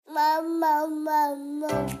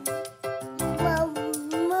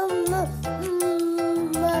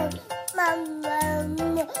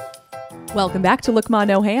Welcome back to Look Ma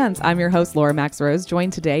No Hands. I'm your host, Laura Max Rose,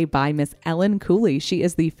 joined today by Miss Ellen Cooley. She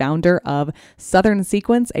is the founder of Southern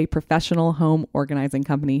Sequence, a professional home organizing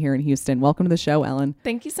company here in Houston. Welcome to the show, Ellen.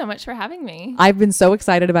 Thank you so much for having me. I've been so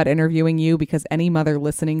excited about interviewing you because any mother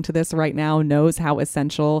listening to this right now knows how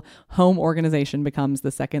essential home organization becomes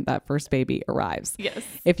the second that first baby arrives. Yes.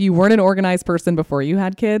 If you weren't an organized person before you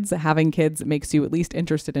had kids, having kids makes you at least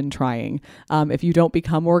interested in trying. If you don't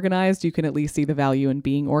become organized, you can at least see the value in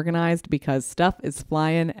being organized because stuff is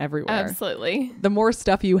flying everywhere. Absolutely. The more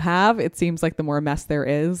stuff you have, it seems like the more mess there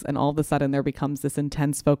is. And all of a sudden there becomes this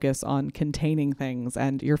intense focus on containing things.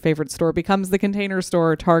 And your favorite store becomes the Container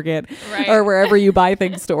Store, Target, right, or wherever you buy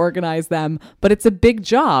things to organize them. But it's a big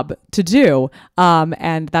job to do.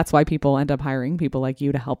 And that's why people end up hiring people like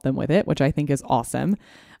you to help them with it, which I think is awesome.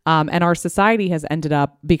 And our society has ended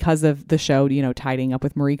up, because of the show, Tidying Up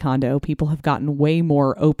with Marie Kondo, people have gotten way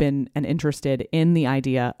more open and interested in the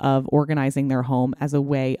idea of organizing their home as a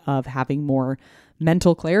way of having more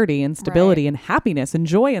mental clarity and stability and happiness and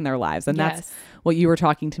joy in their lives. And that's what you were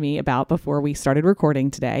talking to me about before we started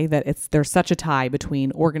recording today, that there's such a tie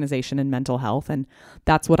between organization and mental health. And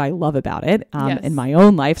that's what I love about it in my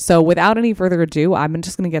own life. So without any further ado, I'm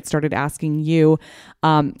just going to get started asking you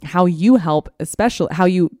how you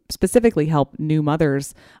specifically help new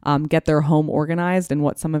mothers get their home organized and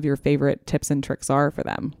what some of your favorite tips and tricks are for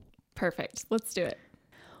them. Perfect. Let's do it.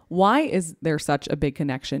 Why is there such a big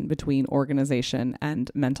connection between organization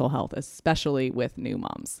and mental health, especially with new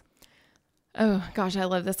moms? Oh gosh, I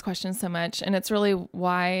love this question so much. And it's really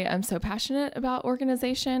why I'm so passionate about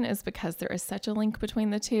organization, is because there is such a link between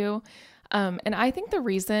the two. And I think the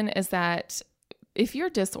reason is that if you're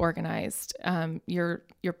disorganized, you're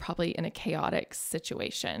probably in a chaotic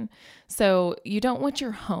situation. So you don't want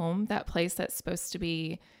your home, that place that's supposed to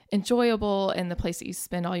be enjoyable and the place that you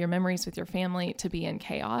spend all your memories with your family, to be in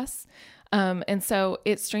chaos. And so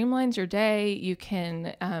it streamlines your day. You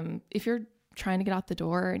can, if you're trying to get out the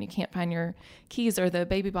door and you can't find your keys or the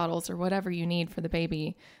baby bottles or whatever you need for the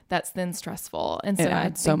baby, that's then stressful. And so it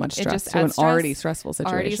adds so much stress to an already stressful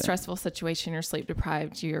situation. You're sleep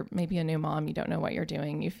deprived. You're maybe a new mom. You don't know what you're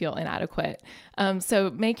doing. You feel inadequate. So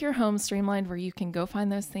make your home streamlined where you can go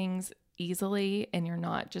find those things easily and you're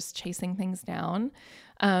not just chasing things down.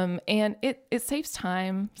 And it saves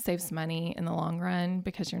time, saves money in the long run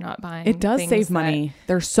because you're not buying. It does save money.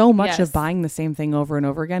 There's so much of buying the same thing over and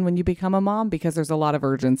over again when you become a mom, because there's a lot of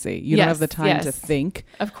urgency. You don't have the time to think,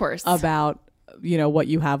 of course, about what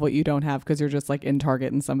you have, what you don't have, because you're just like in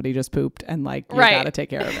Target and somebody just pooped and like you gotta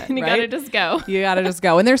take care of it. And you gotta just go. You gotta just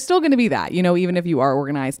go. And there's still going to be that, even if you are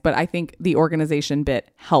organized, but I think the organization bit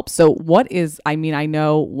helps. So I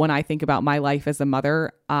know when I think about my life as a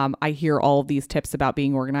mother, I hear all of these tips about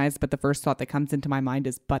being organized, but the first thought that comes into my mind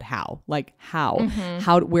is, but how? Like how?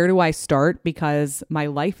 Where do I start? Because my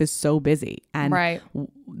life is so busy, and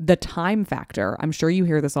the time factor, I'm sure you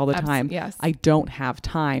hear this all the time. Yes. I don't have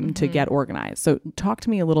time to get organized. So talk to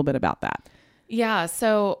me a little bit about that. Yeah.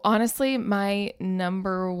 So honestly, my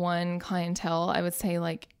number one clientele, I would say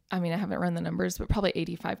I haven't run the numbers, but probably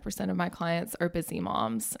 85% of my clients are busy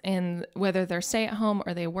moms. And whether they're stay at home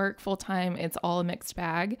or they work full time, it's all a mixed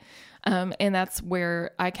bag. And that's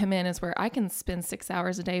where I come in, is where I can spend 6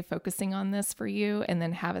 hours a day focusing on this for you, and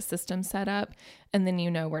then have a system set up, and then you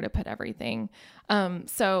know where to put everything. Hire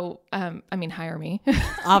me.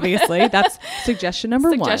 Obviously, that's suggestion number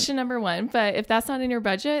one. But if that's not in your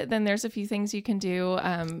budget, then there's a few things you can do.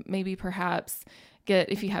 Maybe perhaps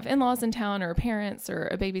if you have in-laws in town or parents or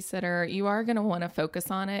a babysitter, you are going to want to focus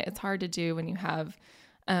on it. It's hard to do when you have,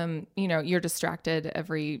 you're distracted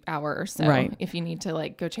every hour or so. Right. If you need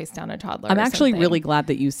to go chase down a toddler. I'm actually really glad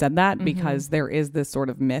that you said that, because there is this sort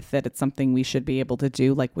of myth that it's something we should be able to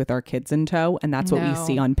do with our kids in tow. And that's what we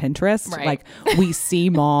see on Pinterest. Right. We see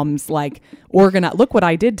moms organize. Look what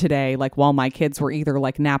I did today. While my kids were either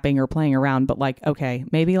napping or playing around, but okay,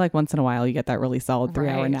 maybe once in a while you get that really solid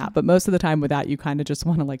 3-hour nap. But most of the time with that, you kind of just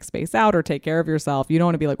want to space out or take care of yourself. You don't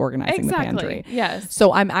want to be organizing the pantry. Yes.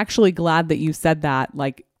 So I'm actually glad that you said that.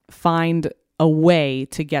 Find a way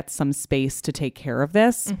to get some space to take care of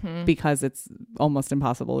this, because it's almost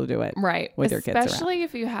impossible to do it with your kids around. Especially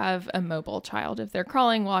if you have a mobile child. If they're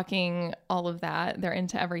crawling, walking, all of that, they're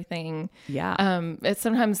into everything. Yeah. It's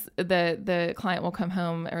sometimes the client will come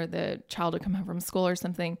home, or the child will come home from school or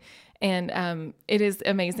something, And it is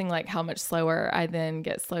amazing like how much slower I then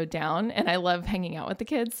get slowed down. And I love hanging out with the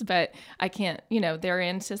kids, but I can't, they're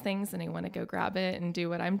into things and they want to go grab it and do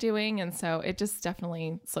what I'm doing. And so it just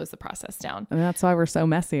definitely slows the process down. And that's why we're so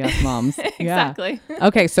messy as moms. Exactly. Yeah.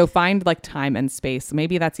 Okay. So find like time and space.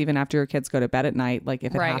 Maybe that's even after your kids go to bed at night, like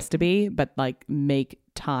if it has to be, but like make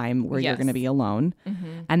time where you're going to be alone.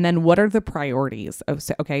 And then what are the priorities?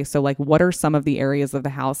 Okay. So like what are some of the areas of the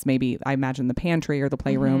house, maybe I imagine the pantry or the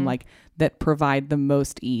playroom, like that provide the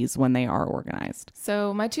most ease when they are organized?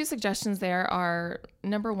 So my 2 suggestions there are,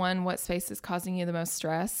 number 1, what space is causing you the most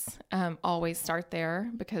stress? Always start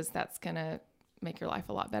there, because that's going to make your life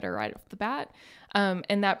a lot better right off the bat.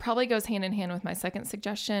 And that probably goes hand in hand with my second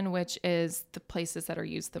suggestion, which is the places that are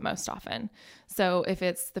used the most often. So if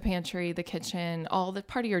it's the pantry, the kitchen, all the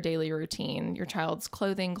part of your daily routine, your child's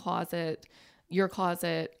clothing closet, your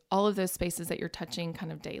closet, all of those spaces that you're touching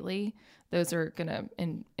kind of daily, those are going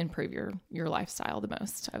to improve your lifestyle the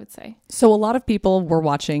most, I would say. So a lot of people were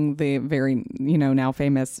watching the very, now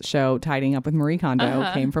famous show Tidying Up with Marie Kondo,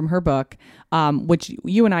 came from her book, which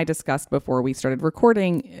you and I discussed before we started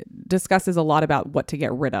recording, discusses a lot about what to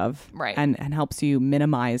get rid of, right, and helps you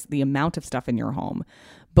minimize the amount of stuff in your home.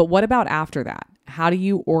 But what about after that? How do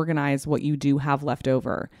you organize what you do have left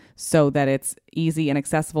over so that it's easy and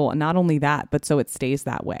accessible? And not only that, but so it stays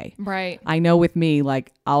that way. Right. I know with me,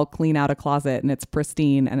 like I'll clean out a closet and it's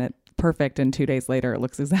pristine and it's perfect. And 2 days later, it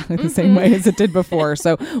looks exactly the same way as it did before.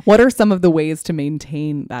 So what are some of the ways to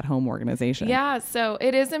maintain that home organization? Yeah. So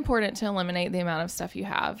it is important to eliminate the amount of stuff you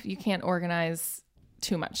have. You can't organize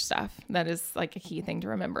too much stuff. That is like a key thing to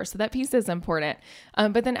remember. So that piece is important.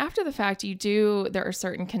 But then after the fact, there are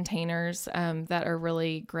certain containers that are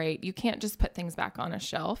really great. You can't just put things back on a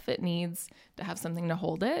shelf. It needs to have something to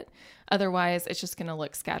hold it. Otherwise, it's just going to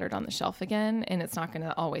look scattered on the shelf again, and it's not going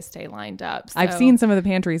to always stay lined up. So, I've seen some of the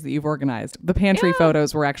pantries that you've organized. The pantry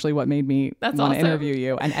photos were actually what made me want to interview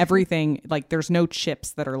you. And everything, like there's no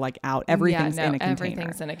chips that are like out. Everything's in a container.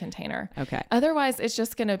 Everything's in a container. Okay. Otherwise, it's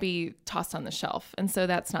just going to be tossed on the shelf. And so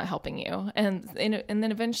that's not helping you. And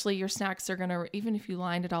then eventually your snacks are going to, even if you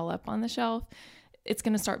lined it all up on the shelf, it's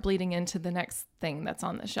going to start bleeding into the next thing that's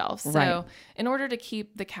on the shelf. So in order to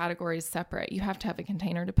keep the categories separate, you have to have a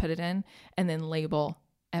container to put it in and then label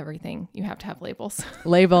everything. You have to have labels.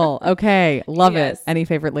 Label. Okay. Love it. Any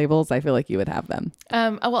favorite labels? I feel like you would have them.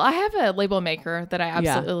 Well, I have a label maker that I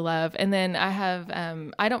absolutely love. And then I have,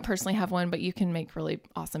 I don't personally have one, but you can make really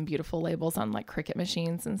awesome, beautiful labels on like Cricut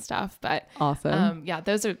machines and stuff. But awesome.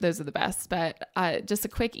 those are the best. But just a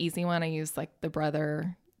quick, easy one. I use like the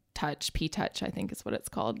Brother Touch, P-Touch, I think is what it's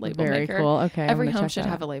called. Label Very maker. Cool. Okay. Every home should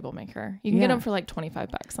have a label maker. You can get them for like $25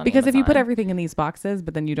 on because Amazon. if you put everything in these boxes,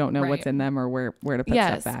 but then you don't know what's in them or where to put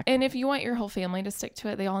stuff back. And if you want your whole family to stick to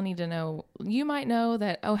it, they all need to know. You might know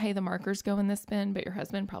that, oh, hey, the markers go in this bin, but your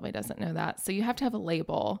husband probably doesn't know that. So you have to have a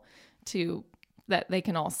label that they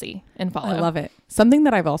can all see and follow. I love it. Something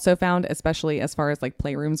that I've also found, especially as far as like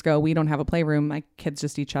playrooms go, we don't have a playroom. My kids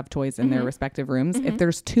just each have toys in their respective rooms. If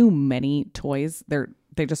there's too many toys,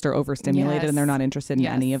 they just are overstimulated and they're not interested in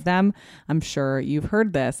any of them. I'm sure you've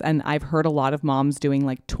heard this, and I've heard a lot of moms doing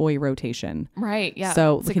like toy rotation. Right. Yeah.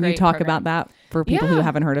 So can you talk about that for people who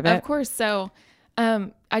haven't heard of it? Of course. So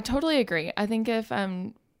I totally agree. I think if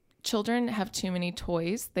children have too many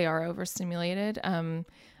toys, they are overstimulated.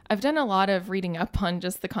 I've done a lot of reading up on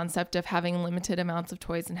just the concept of having limited amounts of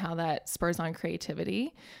toys and how that spurs on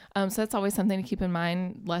creativity. So that's always something to keep in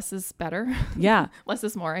mind. Less is better. Yeah. Less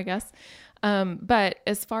is more, I guess. But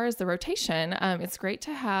as far as the rotation, it's great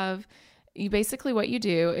to have, basically what you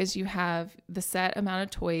do is you have the set amount of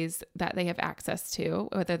toys that they have access to,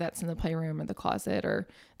 whether that's in the playroom or the closet or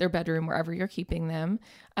their bedroom, wherever you're keeping them.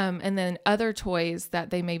 And then other toys that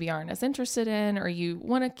they maybe aren't as interested in, or you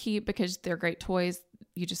want to keep because they're great toys,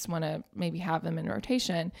 you just want to maybe have them in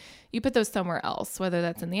rotation, you put those somewhere else, whether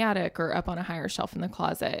that's in the attic or up on a higher shelf in the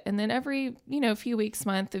closet. And then every, few weeks,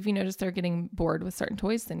 month, if you notice they're getting bored with certain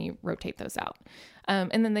toys, then you rotate those out.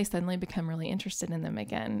 And then they suddenly become really interested in them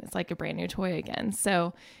again. It's like a brand new toy again.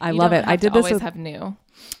 So I love it. I did this always have new.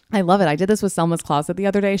 I love it. I did this with Selma's closet the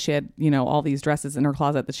other day. She had, all these dresses in her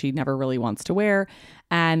closet that she never really wants to wear.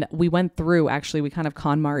 And we went through, actually, we kind of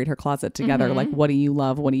KonMari'd her closet together. Like, what do you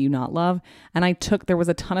love? What do you not love? And there was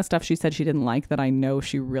a ton of stuff she said she didn't like that I know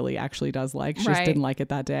she really actually does like. She just didn't like it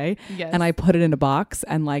that day. Yes. And I put it in a box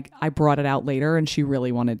and like I brought it out later and she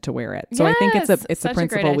really wanted to wear it. So I think it's a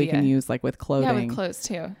principle we can use like with clothing. Yeah, with clothes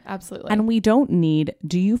too. Absolutely. And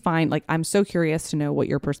do you find, like, I'm so curious to know what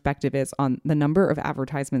your perspective is on the number of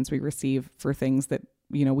advertisements we receive for things that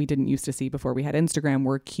we didn't used to see before we had Instagram.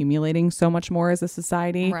 We're accumulating so much more as a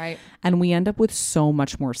society. Right. And we end up with so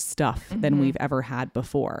much more stuff than we've ever had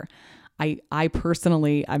before. I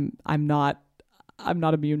personally, I'm not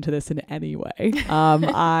immune to this in any way.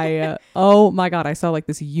 Oh my God, I saw like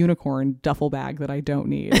this unicorn duffel bag that I don't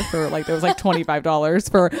need for like, there was like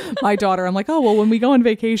 $25 for my daughter. I'm like, oh, well, when we go on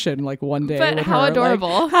vacation, like one day. But with how her, adorable.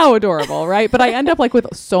 like, how adorable, right? But I end up like with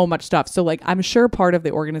so much stuff. So like, I'm sure part of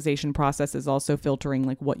the organization process is also filtering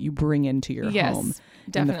like what you bring into your home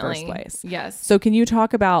in the first place. Yes. So can you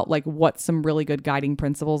talk about like what some really good guiding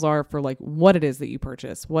principles are for like what it is that you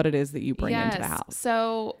purchase, what it is that you bring into the house?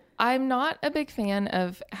 So I'm not a big fan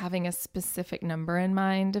of having a specific number in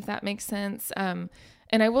mind, if that makes sense. And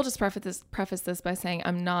I will just preface this by saying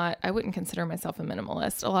I wouldn't consider myself a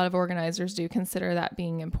minimalist. A lot of organizers do consider that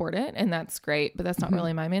being important, and that's great, but that's not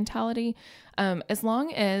really my mentality. As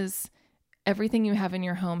long as everything you have in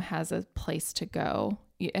your home has a place to go,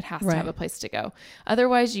 it has to have a place to go.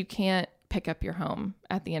 Otherwise, you can't pick up your home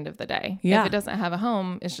at the end of the day. Yeah. If it doesn't have a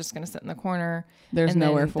home, it's just going to sit in the corner. There's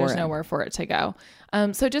nowhere for it to go.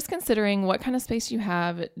 So just considering what kind of space you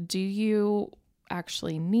have, do you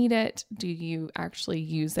actually need it? Do you actually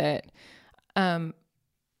use it?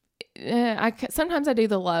 Sometimes I do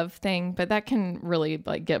the love thing, but that can really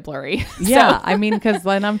like get blurry. Yeah. So. I mean, because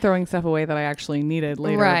then I'm throwing stuff away that I actually needed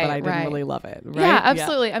later, but I didn't really love it. Right? Yeah,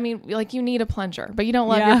 absolutely. Yeah. I mean, like you need a plunger, but you don't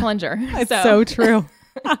love your plunger. It's so true.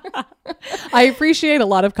 I appreciate a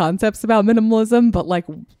lot of concepts about minimalism, but like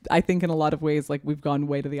I think in a lot of ways like we've gone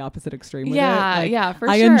way to the opposite extreme with it. Like, for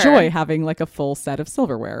I sure. enjoy having like a full set of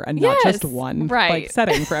silverware and not just one like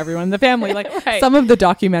setting for everyone in the family. Like some of the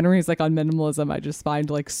documentaries like on minimalism I just find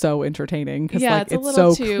like so entertaining because like it's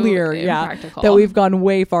so clear that we've gone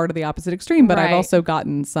way far to the opposite extreme, but I've also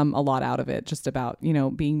gotten a lot out of it just about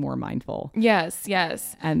being more mindful. Yes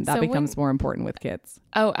And that becomes more important with kids.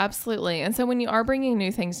 Oh, absolutely. And so when you are bringing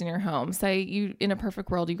new things in your home, say you, in a perfect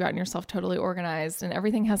world, you've gotten yourself totally organized and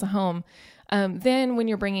everything has a home. Then when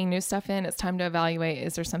you're bringing new stuff in, it's time to evaluate,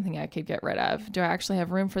 is there something I could get rid of? Do I actually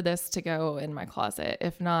have room for this to go in my closet?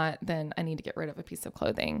 If not, then I need to get rid of a piece of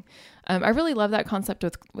clothing. I really love that concept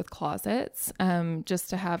with closets, just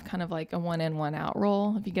to have kind of like a one in, one out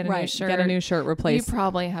rule. If you get a new shirt, replace. You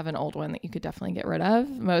probably have an old one that you could definitely get rid of.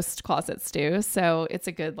 Most closets do. So it's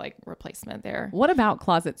a good like replacement there. What about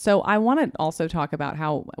closets? So I want to also talk about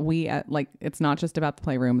how we it's not just about the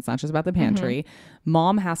playroom. It's not just about the pantry.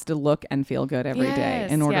 Mom has to look and feel good every day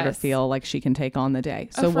in order to feel like she can take on the day.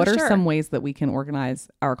 So what are some ways that we can organize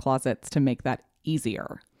our closets to make that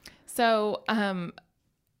easier? So,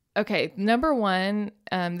 okay. Number one,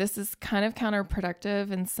 this is kind of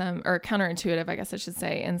counterproductive or counterintuitive, I guess I should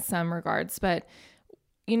say, in some regards, but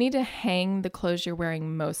you need to hang the clothes you're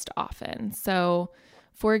wearing most often. So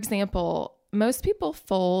for example, most people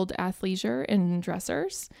fold athleisure in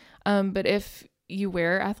dressers. But if you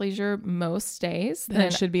wear athleisure most days, then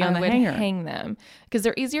it should be on the hanger. Hang them because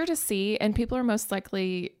they're easier to see, and people are most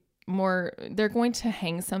likely they're going to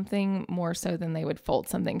hang something more so than they would fold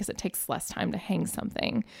something because it takes less time to hang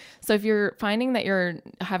something. So if you're finding that you're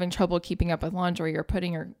having trouble keeping up with laundry, you're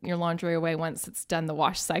putting your laundry away once it's done the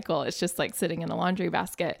wash cycle, it's just like sitting in a laundry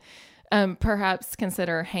basket. Perhaps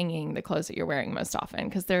consider hanging the clothes that you're wearing most often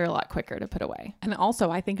because they're a lot quicker to put away. And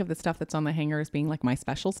also I think of the stuff that's on the hanger as being like my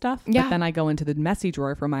special stuff. Yeah. But then I go into the messy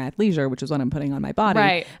drawer for my athleisure, which is what I'm putting on my body.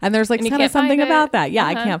 Right. And there's like kind of something about that. Yeah.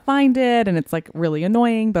 I can't find it. And it's like really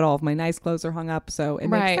annoying, but all of my nice clothes are hung up. So it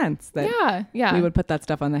makes sense that we would put that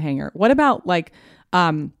stuff on the hanger. What about like,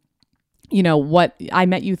 what I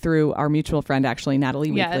met you through our mutual friend, actually,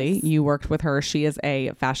 Natalie Weekly. Yes. You worked with her. She is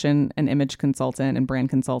a fashion and image consultant and brand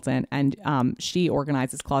consultant. And she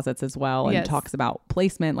organizes closets as well and talks about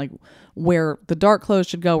placement, like where the dark clothes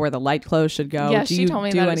should go, where the light clothes should go. Yeah, she told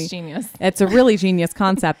me that. It's genius. It's a really genius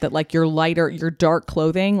concept that like your dark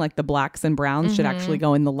clothing, like the blacks and browns should actually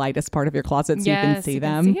go in the lightest part of your closet so you can see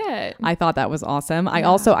them. See it. I thought that was awesome.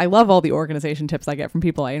 I love all the organization tips I get from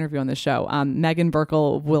people I interview on this show. Megan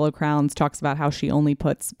Burkle of Willow Crowns talks about how she only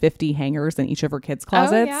puts 50 hangers in each of her kids'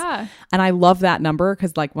 closets. Oh, yeah. And I love that number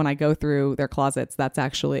because like when I go through their closets, that's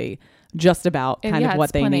actually just about kind of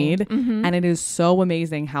what they need. Mm-hmm. And it is so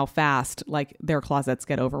amazing how fast like their closets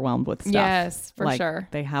get overwhelmed with stuff. Yes, for like, sure.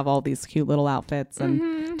 They have all these cute little outfits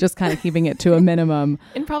and just kind of keeping it to a minimum.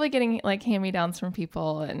 And probably getting like hand-me-downs from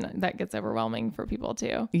people, and that gets overwhelming for people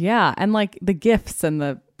too. Yeah. And like the gifts and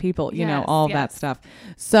the people, all of that stuff.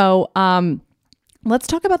 So let's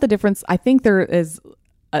talk about the difference. I think there is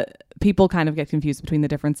people kind of get confused between the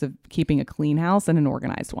difference of keeping a clean house and an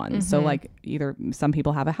organized one. So like either some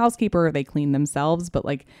people have a housekeeper or they clean themselves, but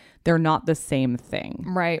like they're not the same thing.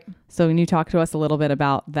 Right. So can you talk to us a little bit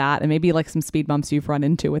about that and maybe like some speed bumps you've run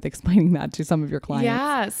into with explaining that to some of your clients?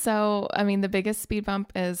 Yeah. So, I mean, the biggest speed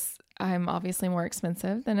bump is I'm obviously more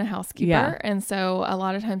expensive than a housekeeper. Yeah. And so a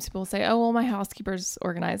lot of times people say, oh, well, my housekeeper's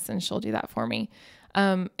organized and she'll do that for me.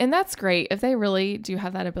 And that's great. If they really do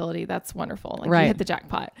have that ability, that's wonderful. Like Right. you hit the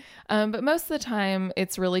jackpot. But most of the time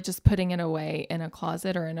it's really just putting it away in a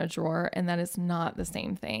closet or in a drawer. And that is not the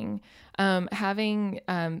same thing. Having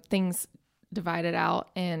things divided out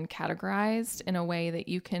and categorized in a way that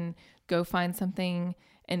you can go find something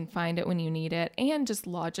and find it when you need it, and just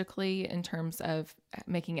logically in terms of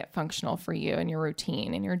making it functional for you and your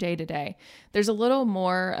routine and your day to day. There's a little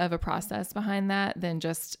more of a process behind that than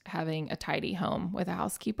just having a tidy home with a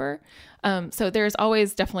housekeeper. So there's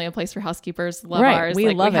always definitely a place for housekeepers. Love ours. We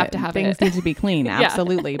love we have it. to have Things it. need to be clean.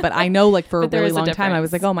 Absolutely. But I know like for a But there really is a long time, I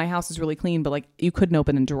was difference. like, oh, my house is really clean, but like you couldn't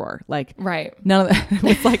open a drawer. Like Right. none of that. It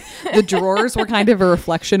was like the drawers were kind of a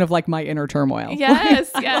reflection of like my inner turmoil. Yes.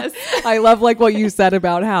 Yes. I love like what you said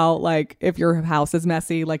about how like if your house is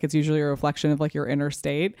messy, like it's usually a reflection of like your inner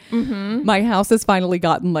state. My house has finally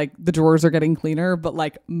gotten like the drawers are getting cleaner, but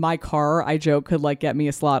like my car, I joke, could like get me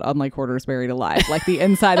a slot on like Hoarders Buried Alive. Like the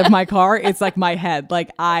inside of my car, it's like my head.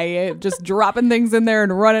 Like I just dropping things in there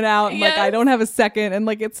and running out. And like I Yes. don't have a second. And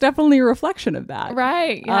like it's definitely a reflection of that.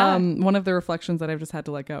 Right. Yeah. One of the reflections that I've just had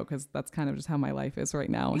to let go because that's kind of just how my life is right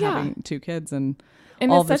now, Yeah. having 2 kids and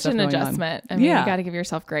And this it's such stuff an going on. adjustment. I mean, Yeah. you got to give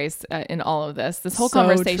yourself grace in all of this. This whole So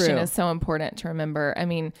conversation true. is so important to remember. I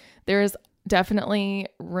mean, there is definitely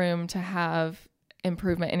room to have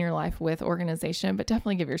improvement in your life with organization, but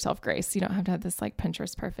definitely give yourself grace. You don't have to have this like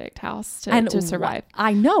Pinterest perfect house to survive.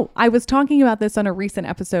 I know. I was talking about this on a recent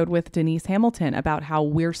episode with Denise Hamilton about how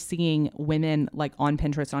we're seeing women like on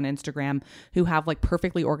Pinterest, on Instagram, who have like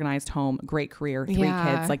perfectly organized home, great career, 3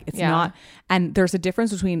 Yeah. kids. Like it's Yeah. not, and there's a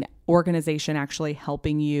difference between organization actually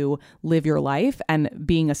helping you live your life and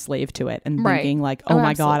being a slave to it and Right. thinking like, oh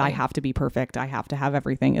my God, I absolutely. have to be perfect. I have to have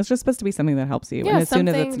everything. It's just supposed to be something that helps you. Yeah, and as soon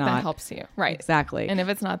as something it's that not, helps you. Right. exactly. And if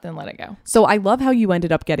it's not, then let it go. So I love how you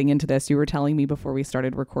ended up getting into this. You were telling me before we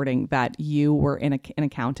started recording that you were in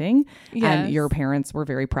accounting Yes. and your parents were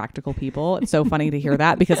very practical people. It's so funny to hear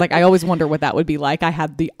that because like I always wonder what that would be like. I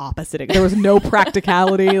had the opposite. There was no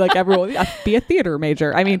practicality. Like everyone, be a theater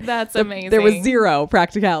major. I mean, That's amazing. there was zero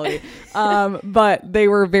practicality. But they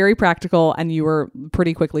were very practical and you were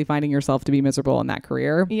pretty quickly finding yourself to be miserable in that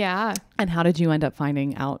career. Yeah. And how did you end up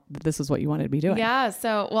finding out that this is what you wanted to be doing? Yeah.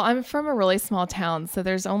 So, well, I'm from a really small town. So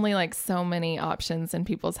there's only like so many options in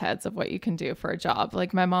people's heads of what you can do for a job.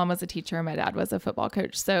 Like my mom was a teacher and my dad was a football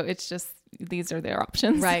coach. So it's just, these are their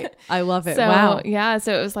options. Right. I love it. So Wow. yeah.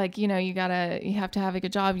 So it was like, you have to have a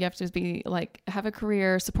good job. You have to be like, have a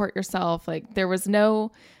career, support yourself. Like there was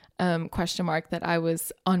no question mark that I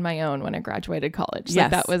was on my own when I graduated college.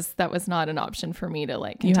 Yes. Like that was not an option for me to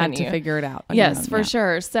like You continue. had to figure it out. on your Yes, own. for Yeah.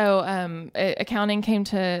 sure. So accounting came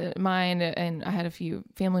to mind and I had a few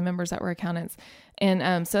family members that were accountants.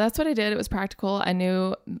 And so that's what I did. It was practical. I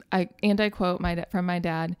knew, I quote from my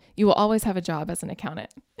dad, "You will always have a job as an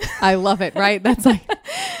accountant." I love it. Right. That's like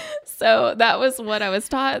So that was what I was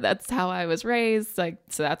taught. That's how I was raised. Like,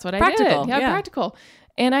 so that's what I Practical, did. Yeah, yeah. practical.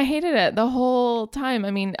 And I hated it the whole time.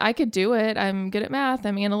 I mean, I could do it. I'm good at math.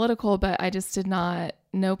 I'm analytical, but I just did not,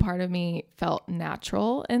 no part of me felt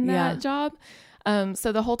natural in that Yeah. job.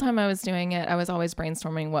 So the whole time I was doing it, I was always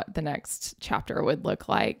brainstorming what the next chapter would look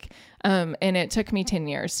like. And it took me 10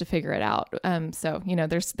 years to figure it out. So,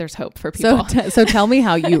 there's hope for people. so tell me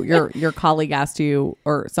how your colleague asked you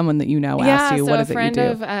or someone that you know asked you, so what a is it you friend do?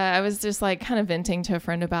 of, I was just like kind of venting to a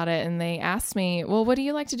friend about it. And they asked me, well, what do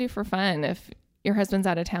you like to do for fun if your husband's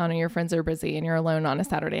out of town and your friends are busy and you're alone on a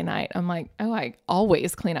Saturday night? I'm like, oh, I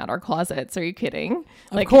always clean out our closets. Are you kidding?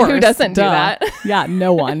 Like, Of course. who doesn't do Duh. that? Yeah,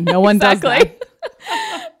 no one does that.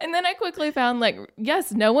 And then I quickly found like,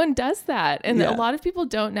 yes, no one does that. And Yeah. a lot of people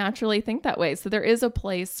don't naturally think that way. So there is a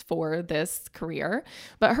place for this career.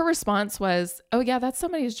 But her response was, oh yeah, that's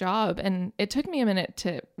somebody's job. And it took me a minute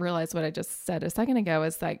to realize what I just said a second ago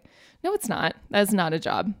is like, no, it's not. That's not a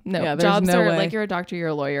job. No, Yeah, there's jobs no are way. like, you're a doctor, you're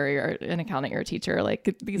a lawyer, you're an accountant, you're a teacher.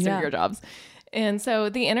 Like these Yeah. are your jobs. And so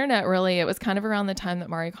the internet really, it was kind of around the time that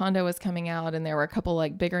Marie Kondo was coming out and there were a couple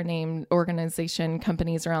like bigger name organization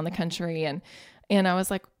companies around the country. And I was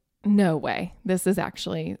like, no way, this is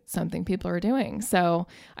actually something people are doing. So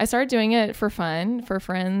I started doing it for fun, for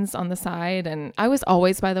friends on the side. And I was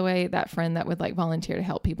always, by the way, that friend that would like volunteer to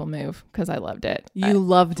help people move because I loved it. You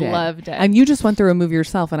loved it. Loved it. And you just went through a move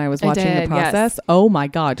yourself, and I was watching the process. Yes. Oh my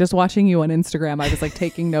God. Just watching you on Instagram, I was like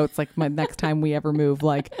taking notes, like my next time we ever move,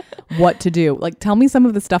 like what to do. Like tell me some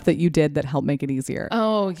of the stuff that you did that helped make it easier.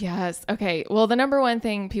 Oh, yes. Okay. Well, the number one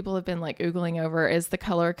thing people have been like Googling over is the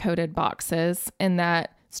color coded boxes, and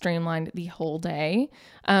that streamlined the whole day.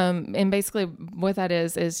 And basically what that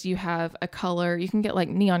is you have a color, you can get like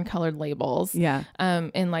neon colored labels. Yeah.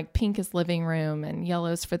 And like pink is living room and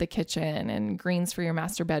yellows for the kitchen and greens for your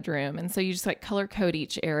master bedroom. And so you just like color code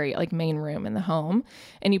each area, like main room in the home.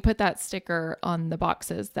 And you put that sticker on the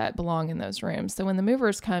boxes that belong in those rooms. So when the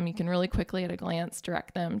movers come, you can really quickly at a glance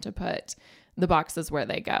direct them to put the boxes where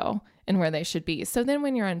they go and where they should be. So then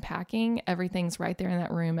when you're unpacking, everything's right there in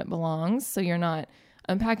that room it belongs. So you're not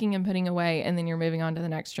unpacking and putting away, and then you're moving on to the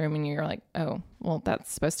next room and you're like, oh, well,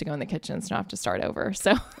 that's supposed to go in the kitchen, so I have to start over.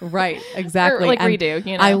 So right, exactly. Or like and redo,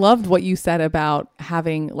 you know. I loved what you said about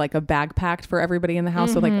having like a bag packed for everybody in the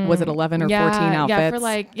house. So like, was it 11 or 14 outfits? Yeah, for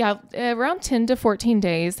like, around 10 to 14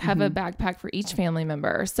 days, have a backpack for each family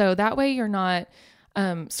member. So that way you're not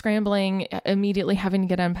scrambling, immediately having to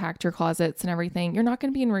get unpacked your closets and everything. You're not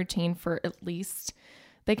going to be in routine for at least,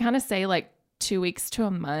 they kind of say like 2 weeks to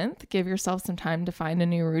a month. Give yourself some time to find a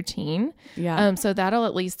new routine. Yeah. So that'll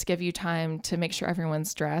at least give you time to make sure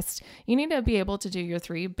everyone's dressed. You need to be able to do your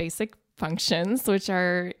 3 basic functions, which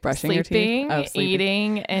are brushing your teeth,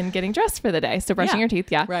 eating, and getting dressed for the day. So brushing your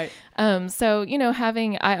teeth. Yeah. Right. So, you know,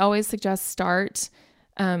 I always suggest start.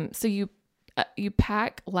 So you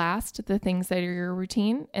pack last the things that are your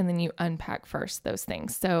routine, and then you unpack first those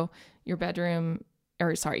things. So your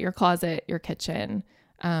your closet, your kitchen,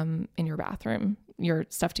 in your bathroom, your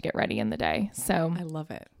stuff to get ready in the day. So I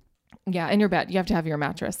love it. Yeah. And your bed, you have to have your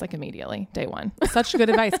mattress like immediately, day one. Such good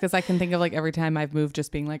advice, because I can think of like every time I've moved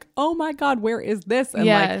just being like, oh my God, where is this? And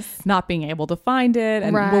like not being able to find it.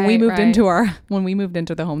 And when we moved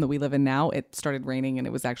into the home that we live in now, it started raining, and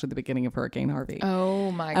it was actually the beginning of Hurricane Harvey.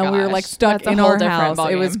 Oh my God. And we were like stuck in our house.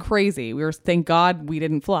 It was crazy. Thank God we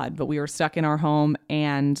didn't flood, but we were stuck in our home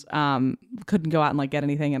and couldn't go out and like get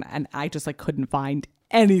anything. And I just like couldn't find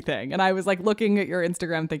anything. And I was like looking at your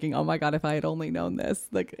Instagram thinking, oh my God, if I had only known this,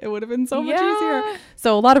 like it would have been so much easier.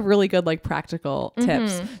 So a lot of really good like practical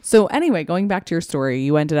tips. So anyway, going back to your story,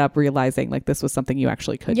 you ended up realizing like this was something you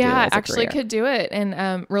actually could do. Yeah, actually could do it.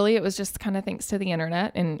 And really it was just kind of thanks to the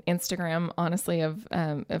internet and Instagram, honestly, of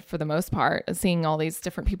for the most part, seeing all these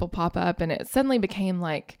different people pop up, and it suddenly became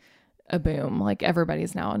like a boom. Like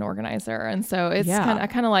everybody's now an organizer. And so it's I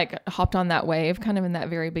kind of like hopped on that wave kind of in that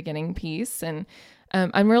very beginning piece. And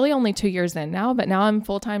I'm really only 2 years in now, but now I'm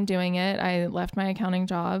full-time doing it. I left my accounting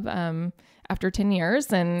job after 10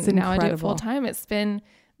 years, and now I do it full-time. It's been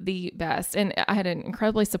the best. And I had an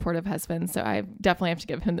incredibly supportive husband, so I definitely have to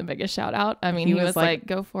give him the biggest shout out. I mean, he was like,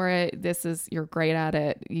 go for it. You're great at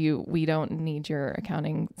it. We don't need your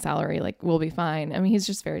accounting salary. Like, we'll be fine. I mean, he's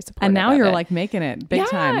just very supportive. And now you're like making it big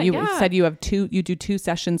time. You said you do 2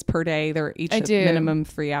 sessions per day. They're each minimum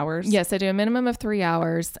 3 hours. Yes, I do a minimum of 3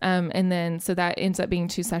 hours. And then, so that ends up being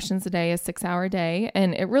 2 sessions a day, a 6-hour day.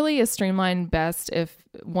 And it really is streamlined best if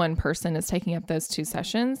one person is taking up those 2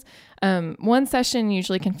 sessions. One session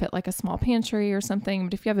usually can fit like a small pantry or something,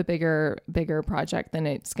 but if you have a bigger project, then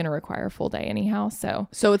it's going to require a full day anyhow. So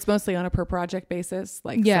it's mostly on a per project basis.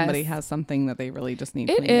 Like somebody has something that they really just need.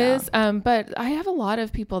 It is. But I have a lot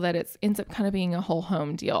of people that it ends up kind of being a whole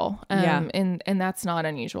home deal. And that's not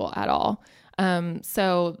unusual at all.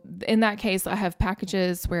 So in that case, I have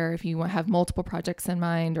packages where if you have multiple projects in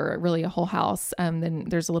mind or really a whole house, then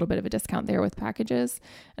there's a little bit of a discount there with packages.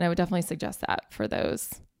 And I would definitely suggest that for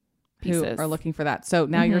those pieces who are looking for that. So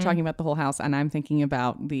now you're talking about the whole house, and I'm thinking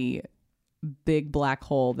about the big black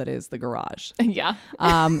hole that is the garage. Yeah.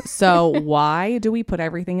 So why do we put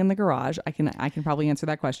everything in the garage? I can probably answer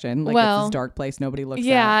that question. Like, it's this dark place nobody looks at.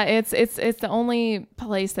 Yeah, it's the only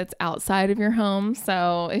place that's outside of your home.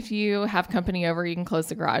 So if you have company over, you can close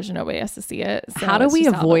the garage and nobody has to see it. So how do we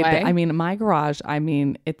avoid that? I mean, my garage,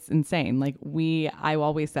 it's insane. Like I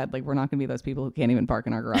always said, like, we're not gonna be those people who can't even park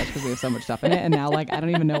in our garage because we have so much stuff in it. And now, like, I don't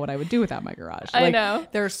even know what I would do without my garage. Like, I know.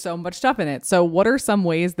 There's so much stuff in it. So what are some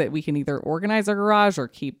ways that we can either organize our garage or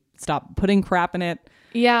stop putting crap in it?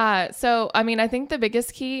 Yeah. So, I mean, I think the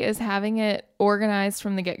biggest key is having it organized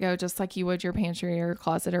from the get-go, just like you would your pantry or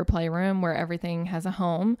closet or playroom, where everything has a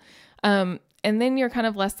home. And then you're kind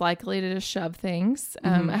of less likely to just shove things.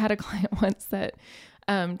 I had a client once that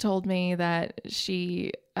told me that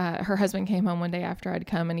her husband came home one day after I'd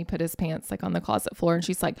come and he put his pants like on the closet floor. And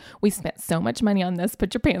she's like, we spent so much money on this.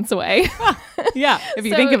 Put your pants away. Yeah. If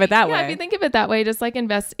you think of it that way. If you think of it that way, just like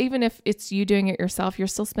invest, even if it's you doing it yourself, you're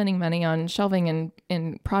still spending money on shelving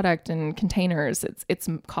and product and containers. It's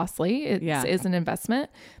costly. It is an investment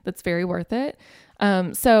that's very worth it.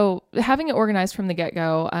 So having it organized from the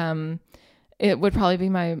get-go, it would probably be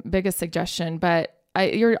my biggest suggestion, but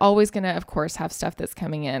you're always going to, of course, have stuff that's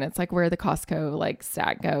coming in. It's like where the Costco like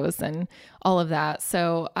stack goes and all of that.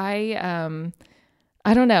 So I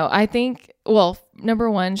don't know. I think, well, number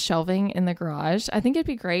one, shelving in the garage. I think it'd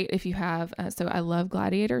be great if you have, so I love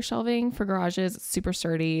Gladiator shelving for garages. It's super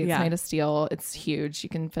sturdy. It's made of steel. It's huge. You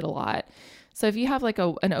can fit a lot. So if you have like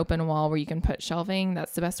an open wall where you can put shelving,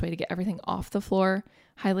 that's the best way to get everything off the floor.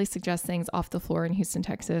 Highly suggest things off the floor in Houston,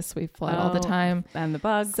 Texas. We flood all the time. And the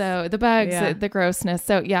bugs. So the bugs, the grossness.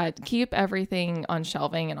 So yeah, keep everything on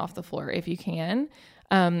shelving and off the floor if you can.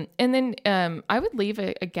 And then I would leave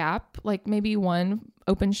a gap, like maybe one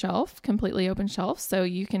open shelf, completely open shelf. So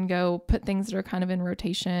you can go put things that are kind of in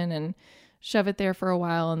rotation and shove it there for a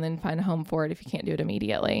while and then find a home for it if you can't do it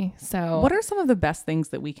immediately. So what are some of the best things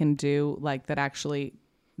that we can do, like that actually,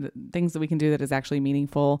 things that we can do that is actually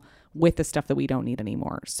meaningful with the stuff that we don't need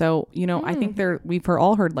anymore? So, I think we've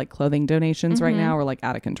all heard like clothing donations right now are like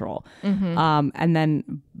out of control. And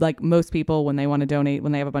then like most people, when they want to donate,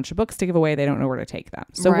 when they have a bunch of books to give away, they don't know where to take them.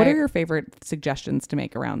 So what are your favorite suggestions to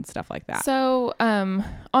make around stuff like that? So,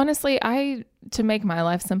 honestly, to make my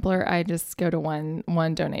life simpler, I just go to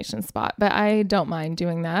one donation spot, but I don't mind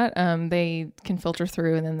doing that. They can filter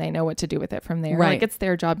through and then they know what to do with it from there. Right. Like it's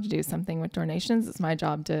their job to do something with donations. It's my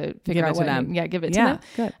job to figure out what to them. Give it to them.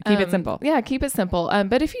 Good. Keep it simple. Yeah, keep it simple.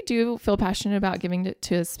 But if you do feel passionate about giving it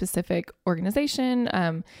to a specific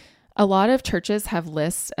organization, a lot of churches have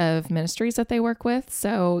lists of ministries that they work with.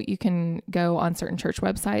 So you can go on certain church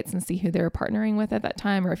websites and see who they're partnering with at that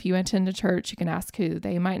time. Or if you attend a church, you can ask who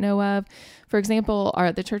they might know of. For example,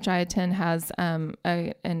 the church I attend has an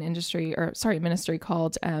ministry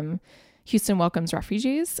called Houston Welcomes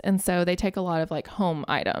Refugees. And so they take a lot of like home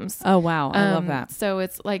items. Oh, wow. I love that. So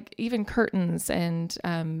it's like even curtains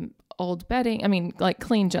and old bedding. I mean, like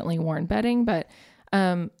clean, gently worn bedding, but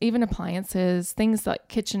even appliances, things like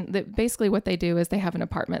that basically what they do is they have an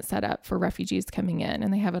apartment set up for refugees coming in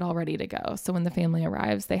and they have it all ready to go. So when the family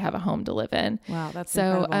arrives, they have a home to live in. Wow. That's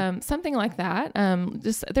so incredible. Something like that.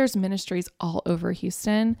 There's ministries all over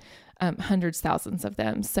Houston, hundreds, thousands of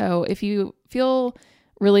them. So if you feel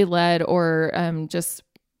really led or just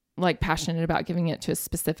like passionate about giving it to a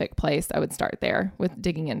specific place, I would start there with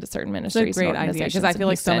digging into certain ministries. It's a great idea because I feel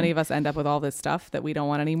like so Houston. many of us end up with all this stuff that we don't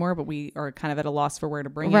want anymore, but we are kind of at a loss for where to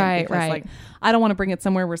bring Right, it. Because right. like I don't want to bring it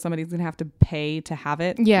somewhere where somebody's going to have to pay to have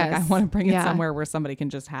it. Yes. Like, I want to bring it somewhere where somebody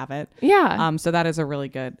can just have it. Yeah. So that's a really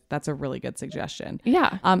good suggestion.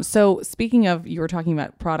 Yeah. So speaking of, you were talking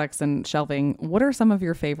about products and shelving, what are some of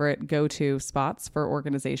your favorite go-to spots for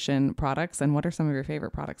organization products and what are some of your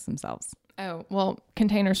favorite products themselves? Oh, well,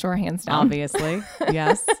 Container Store, hands down. Obviously.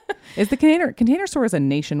 Yes. Is the Container Store is a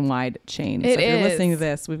nationwide chain. So if you're listening to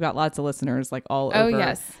this, we've got lots of listeners like all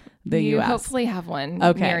over the you U.S. hopefully have one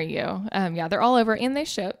near you. They're all over and they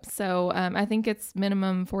ship. So I think it's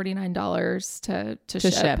minimum $49 to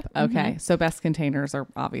ship. Okay. So best containers are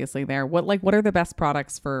obviously there. What are the best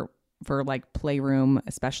products for like Playroom,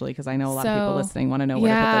 especially because I know a lot of people listening want to know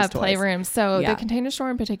where to put those toys. Playroom. So the Container Store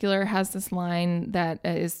in particular has this line that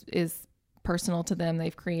is personal to them.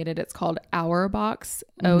 They've created, it's called Our Box,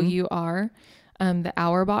 OUR, the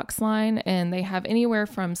Our Box line. And they have anywhere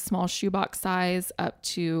from small shoebox size up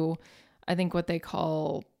to, I think what they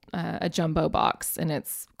call a jumbo box. And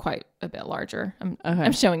it's quite a bit larger.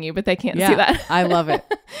 I'm showing you, but they can't see that. I love it.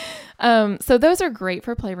 So those are great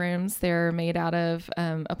for playrooms. They're made out of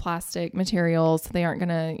a plastic material. So they aren't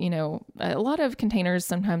going to, a lot of containers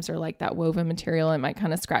sometimes are like that woven material. It might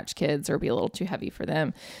kind of scratch kids or be a little too heavy for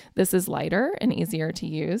them. This is lighter and easier to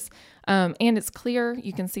use. And it's clear.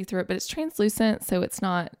 You can see through it, but it's translucent. So it's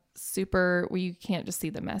not super where you can't just see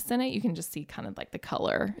the mess in it. You can just see kind of like the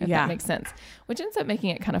color, if that makes sense, which ends up making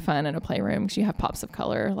it kind of fun in a playroom because you have pops of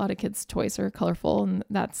color. A lot of kids' toys are colorful and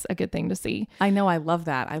that's a good thing to see. I know. I love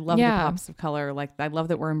that. I love the pops of color. Like I love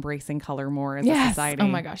that we're embracing color more as a society. Oh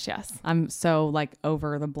my gosh. Yes. I'm so like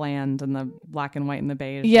over the bland and the black and white and the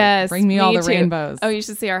beige. Yes. Like, bring me all the rainbows. Oh, you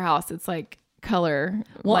should see our house. It's like color.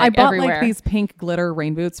 Well, like, I bought everywhere. like these pink glitter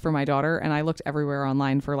rain boots for my daughter and I looked everywhere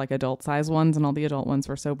online for like adult size ones and all the adult ones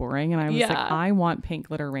were so boring. And I was like, I want pink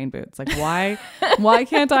glitter rain boots. Like why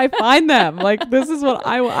can't I find them? Like this is what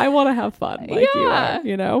I want to have fun like you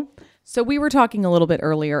are, So we were talking a little bit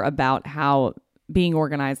earlier about how being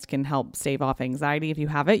organized can help stave off anxiety if you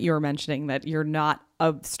have it. You were mentioning that you're not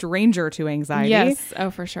a stranger to anxiety. Yes. Oh,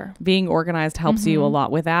 for sure. Being organized helps you a lot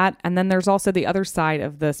with that. And then there's also the other side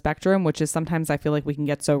of the spectrum, which is sometimes I feel like we can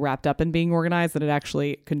get so wrapped up in being organized that it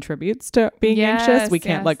actually contributes to being anxious. We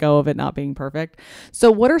can't let go of it not being perfect. So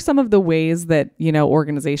what are some of the ways that,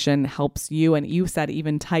 organization helps you? And you said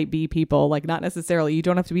even type B people, like not necessarily, you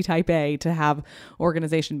don't have to be type A to have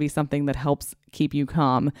organization be something that helps keep you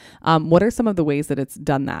calm. What are some of the ways that it's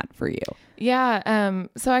done that for you? Yeah.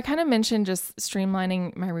 So I kind of mentioned just streamlining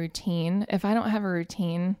my routine. If I don't have a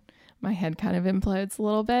routine, my head kind of implodes a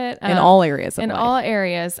little bit. In all areas of life. all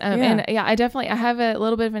areas. And yeah, I have a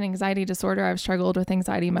little bit of an anxiety disorder. I've struggled with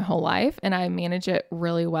anxiety my whole life and I manage it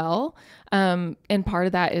really well. And part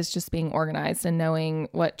of that is just being organized and knowing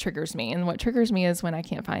what triggers me. And what triggers me is when I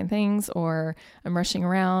can't find things or I'm rushing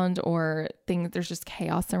around or there's just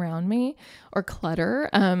chaos around me or clutter.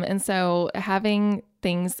 And so having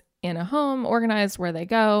things in a home organized where they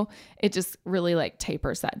go, it just really like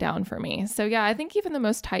tapers that down for me. So yeah, I think even the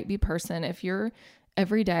most type B person, if you're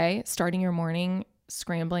every day starting your morning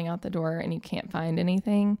scrambling out the door and you can't find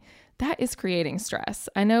anything, that is creating stress.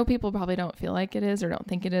 I know people probably don't feel like it is or don't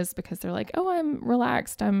think it is because they're like, oh, I'm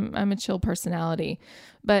relaxed. I'm a chill personality.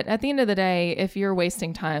 But at the end of the day, if you're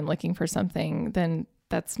wasting time looking for something, then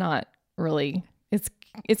that's not really,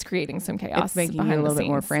 it's creating some chaos. It's making you a little bit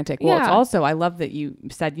more frantic. Well, it's also, I love that you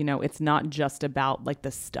said, it's not just about like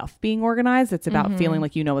the stuff being organized. It's about feeling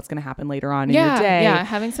like what's going to happen later on in your day. Yeah,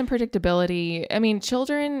 having some predictability. I mean,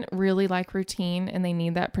 children really like routine and they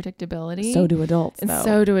need that predictability. So do adults. And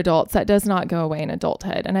so do adults. That does not go away in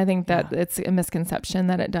adulthood. And I think that it's a misconception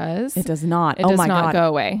that it does. It does not. It does not go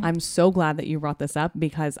away. I'm so glad that you brought this up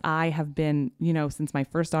because I have been, since my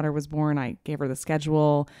first daughter was born, I gave her the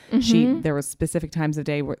schedule. There was specific times of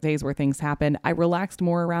days where things happened. I relaxed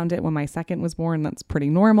more around it when my second was born. That's pretty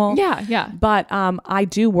normal. Yeah. But I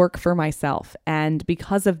do work for myself. And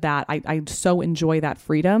because of that, I so enjoy that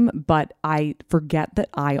freedom, but I forget that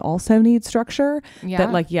I also need structure.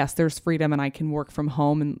 That like, yes, there's freedom and I can work from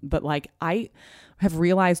home. But like, I have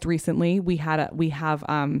realized recently we have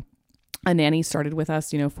a nanny started with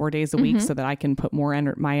us, 4 days a week so that I can put more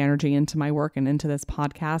my energy into my work and into this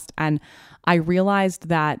podcast. And I realized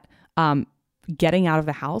that, getting out of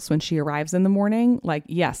the house when she arrives in the morning, like,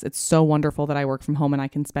 yes, it's so wonderful that I work from home and I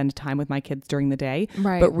can spend time with my kids during the day,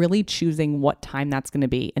 but really choosing what time that's going to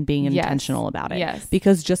be and being intentional about it. Yes.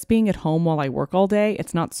 Because just being at home while I work all day,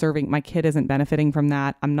 it's not serving, my kid isn't benefiting from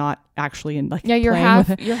that. I'm not actually in like, you're half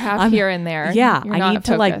here and there. Yeah. I need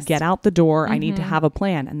to like get out the door. I need to have a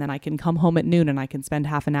plan and then I can come home at noon and I can spend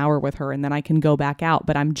half an hour with her and then I can go back out.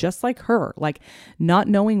 But I'm just like her, like not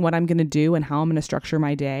knowing what I'm going to do and how I'm going to structure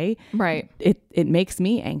my day. Right. It makes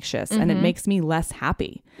me anxious and it makes me less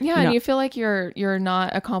happy. Yeah. And you feel like you're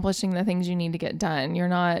not accomplishing the things you need to get done. You're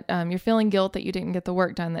not, you're feeling guilt that you didn't get the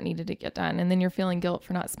work done that needed to get done. And then you're feeling guilt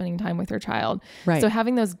for not spending time with your child. Right. So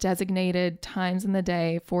having those designated times in the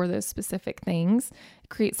day for those specific things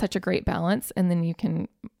creates such a great balance. And then you can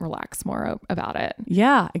relax more about it.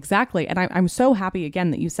 Yeah, exactly. And I'm so happy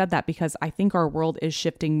again that you said that because I think our world is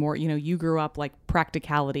shifting more. You grew up like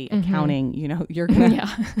practicality, accounting, you're going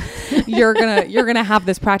to, you're going to have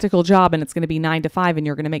this practical job and it's going to be 9 to 5 and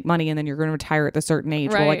you're going to make money and then you're going to retire at a certain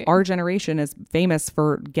age. Well, like our generation is famous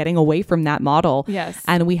for getting away from that model. Yes.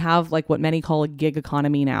 And we have like what many call a gig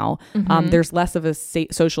economy now. There's less of a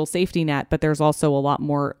social safety net, but there's also a lot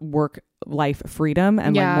more work-life freedom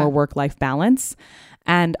and like more work-life balance.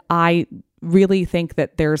 And I really think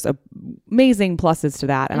that there's amazing pluses to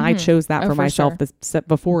that. And I chose that for myself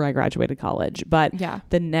before I graduated college. But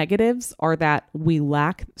the negatives are that we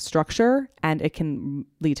lack structure and it can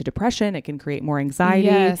lead to depression. It can create more anxiety.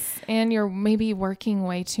 Yes. And you're maybe working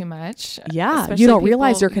way too much. Yeah. You don't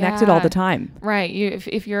realize you're connected all the time. Right.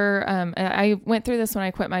 If you're, I went through this when I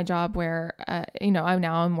quit my job where,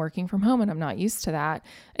 I'm working from home and I'm not used to that.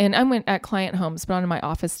 And I went at client homes, but on my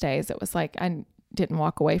office days, it was like, I didn't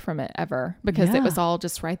walk away from it ever because it was all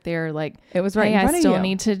just right there. Like it was right. Hey, in front I still of you.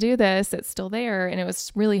 need to do this. It's still there. And it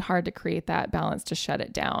was really hard to create that balance to shut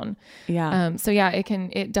it down. Yeah. So yeah,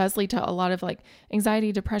 it does lead to a lot of like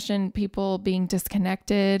anxiety, depression, people being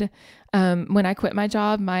disconnected. When I quit my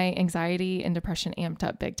job, my anxiety and depression amped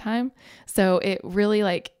up big time. So it really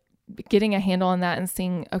like getting a handle on that and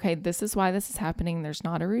seeing, okay, this is why this is happening. There's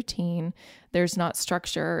not a routine. There's not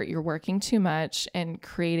structure. You're working too much, and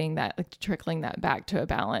creating that, like trickling that back to a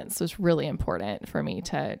balance was really important for me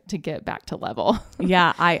to get back to level.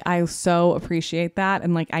 Yeah. I so appreciate that.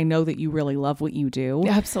 And like, I know that you really love what you do.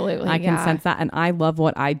 Absolutely. I can sense that. And I love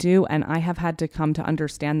what I do. And I have had to come to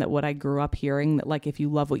understand that what I grew up hearing, that like, if you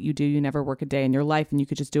love what you do, you never work a day in your life and you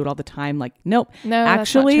could just do it all the time. Like, nope. No,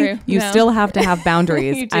 actually, that's not true. you No. still have to have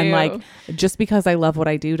boundaries. You And do. like, just because I love what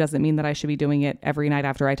I do doesn't mean that I should be doing it every night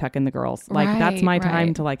after I tuck in the girls. Like, that's my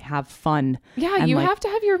time to like have fun. Yeah. And You like, have to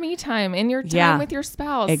have your me time and your time with your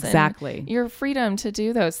spouse. Exactly. And your freedom to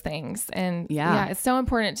do those things. And yeah, it's so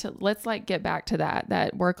important to, let's like get back to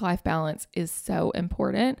that work-life balance is so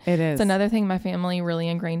important. It is. It's another thing my family really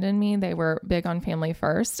ingrained in me. They were big on family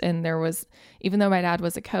first. And there was, even though my dad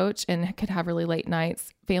was a coach and could have really late nights,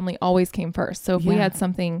 family always came first. So if we had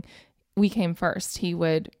something, we came first, he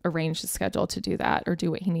would arrange the schedule to do that or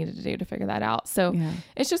do what he needed to do to figure that out. So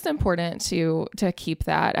it's just important to keep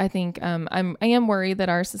that. I think I am worried that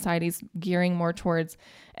our society's gearing more towards,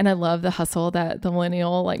 and I love the hustle that the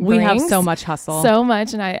millennial like we have brings. so much hustle. So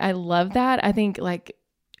much. And I love that. I think like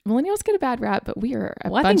millennials get a bad rap, but we are a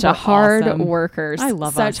Well, I bunch think of hard we're awesome. workers. I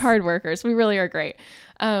love such us. hard workers. We really are great.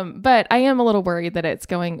 But I am a little worried that it's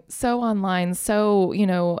going so online, so,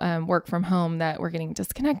 work from home, that we're getting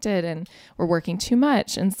disconnected and we're working too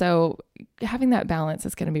much. And so having that balance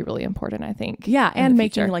is going to be really important, I think. Yeah. in And the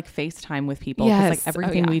making future. like FaceTime with people. 'Cause, Yes. like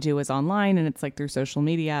everything Oh, yeah. we do is online and it's like through social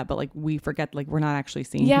media, but like we forget, like we're not actually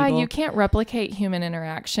seeing people. You can't replicate human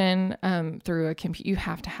interaction through a computer. You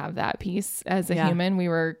have to have that piece as a human. We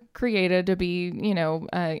were created to be,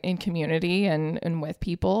 in community and with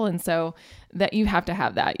people. And so that you have to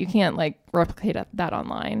have that. You can't like replicate that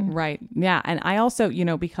online. Right. Yeah. And I also,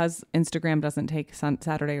 because Instagram doesn't take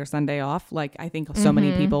Saturday or Sunday off, like I think so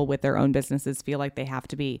many people with their own businesses feel like they have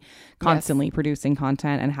to be constantly producing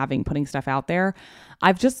content and putting stuff out there.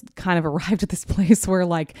 I've just kind of arrived at this place where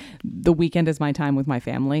like the weekend is my time with my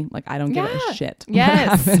family. Like I don't give a shit what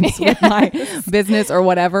happens with my business or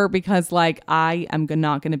whatever, because like I am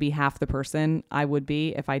not going to be half the person I would be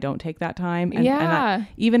if I don't take that time. And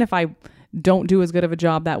even if I don't do as good of a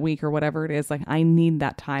job that week or whatever it is, like I need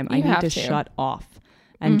that time. I need to shut off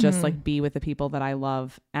and just like be with the people that I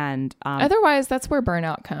love. And otherwise that's where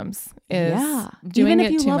burnout comes, is doing even if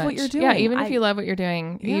it you too love much. what you're doing. Yeah, even if you love what you're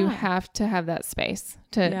doing, you Yeah. have to have that space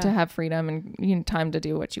to have freedom and time to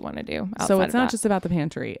do what you want to do outside So it's of not that. just about the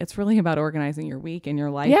pantry. It's really about organizing your week and your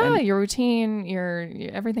life. Yeah, and your routine, your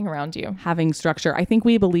everything around you. having structure. I think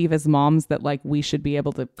we believe as moms that like we should be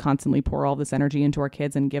able to constantly pour all this energy into our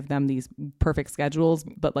kids and give them these perfect schedules,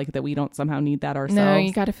 but like that we don't somehow need that ourselves. No,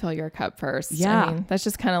 you got to fill your cup first. Yeah. I mean, that's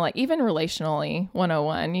just kind of like even relationally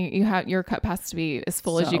 101. You have, your cup has to be as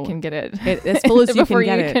full as you So, can get it. as full as you before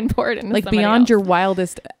can get you it. can pour it into Like somebody beyond else. your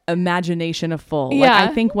wildest imagination of full. Yeah. Like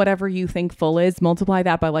I think whatever you think full is, multiply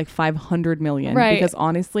that by like 500 million. Right. Because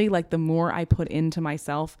honestly, like the more I put into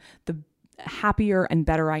myself, the happier and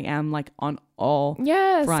better I am, like on all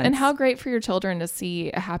Yes. fronts. And how great for your children to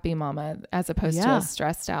see a happy mama as opposed to a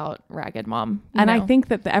stressed out, ragged mom. And I think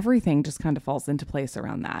that everything just kind of falls into place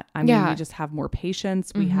around that. I mean, Yeah. we just have more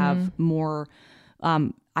patience. We have more,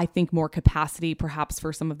 I think more capacity perhaps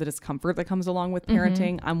for some of the discomfort that comes along with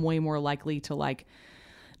parenting. I'm way more likely to like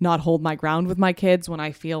not hold my ground with my kids when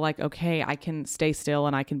I feel like, okay, I can stay still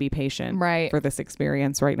and I can be patient for this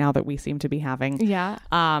experience right now that we seem to be having. Yeah.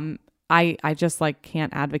 I just like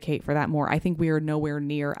can't advocate for that more. I think we are nowhere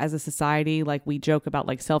near as a society. Like we joke about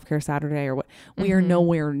like self-care Saturday or what, we are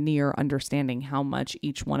nowhere near understanding how much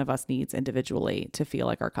each one of us needs individually to feel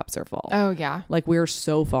like our cups are full. Oh yeah. Like we're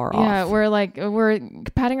so far Yeah. off. We're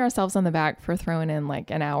patting ourselves on the back for throwing in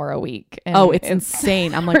like an hour a week. And It's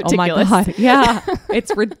insane. I'm like, ridiculous. oh my God. Yeah.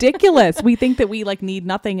 It's ridiculous. We think that we like need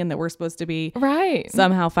nothing and that we're supposed to be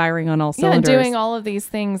somehow firing on all cylinders. doing all of these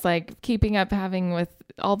things, like keeping up, having with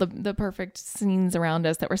all the perfect scenes around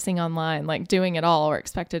us that we're seeing online, like doing it all. We're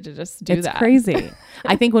expected to just do that. It's crazy.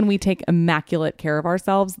 I think when we take immaculate care of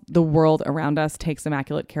ourselves, the world around us takes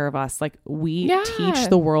immaculate care of us. Like we teach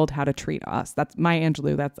the world how to treat us. That's Maya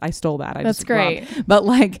Angelou. I stole that. That's great. But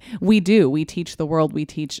like we teach the world, we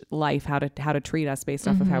teach life how to treat us based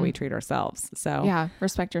off of how we treat ourselves. So yeah,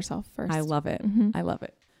 respect yourself first. I love it. I love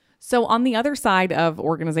it. So on the other side of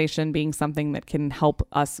organization being something that can help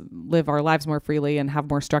us live our lives more freely and have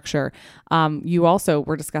more structure, you also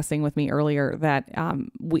were discussing with me earlier that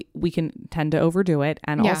we can tend to overdo it,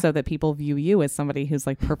 and also that people view you as somebody who's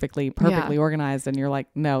like perfectly organized, and you're like,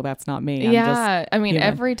 no, that's not me. I mean,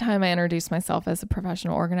 every time I introduce myself as a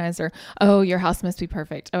professional organizer, oh, your house must be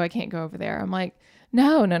perfect. Oh, I can't go over there. I'm like,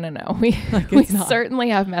 No. We certainly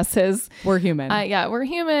have messes. We're human. Yeah, we're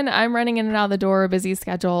human. I'm running in and out of the door, busy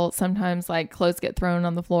schedule. Sometimes like clothes get thrown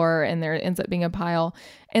on the floor and there ends up being a pile,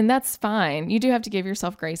 and that's fine. You do have to give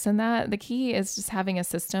yourself grace in that. The key is just having a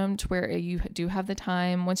system to where you do have the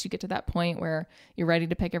time. Once you get to that point where you're ready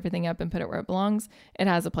to pick everything up and put it where it belongs, it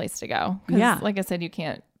has a place to go. Yeah. Like I said, you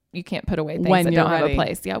can't put away things when that you're don't ready. have a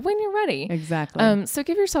place. Yeah, when you're ready. Exactly. So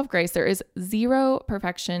give yourself grace. There is zero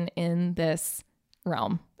perfection in this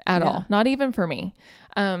realm at all. Not even for me.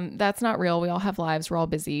 That's not real. We all have lives. We're all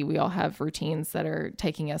busy. We all have routines that are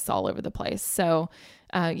taking us all over the place. So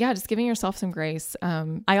just giving yourself some grace.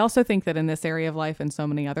 I also think that in this area of life and so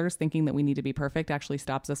many others, thinking that we need to be perfect actually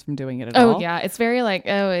stops us from doing it at all. Oh yeah. It's very like, it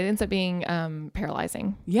ends up being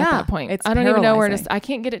paralyzing at that point. It's I don't even know where paralyzing. I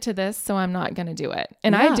can't get it to this, so I'm not going to do it.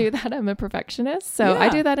 And Yeah. I do that. I'm a perfectionist. So I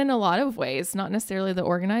do that in a lot of ways, not necessarily the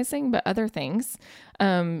organizing, but other things.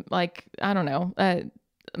 Like, I don't know, a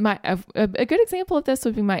good example of this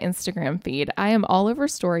would be my Instagram feed. I am all over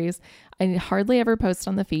stories. I hardly ever post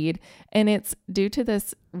on the feed, and it's due to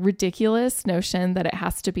this ridiculous notion that it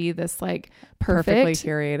has to be this like perfectly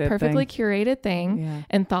curated thing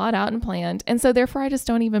and thought out and planned. And so therefore I just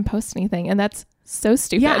don't even post anything, and that's so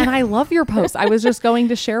stupid. Yeah, and I love your posts. I was just going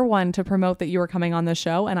to share one to promote that you were coming on the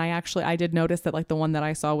show, and I did notice that like the one that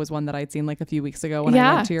I saw was one that I'd seen like a few weeks ago when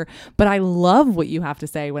I went to but I love what you have to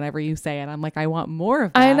say whenever you say it. I'm like, I want more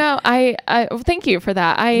of that. I know. I thank you for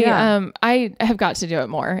that. I have got to do it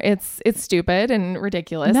more. It's stupid and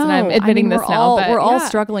ridiculous, and I'm admitting this now. But we're all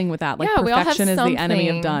struggling with that. Like perfection is the enemy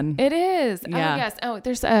of done. It is. Yeah. Oh yes. Oh,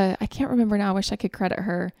 there's I can't remember now. I wish I could credit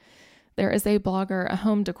her. There is a blogger, a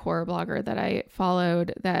home decor blogger that I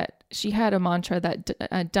followed, that she had a mantra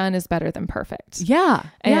that done is better than perfect. Yeah.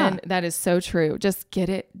 And that is so true. Just get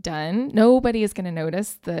it done. Nobody is going to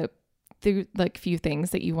notice the like few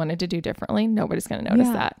things that you wanted to do differently. Nobody's going to notice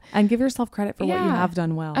that. And give yourself credit for what you have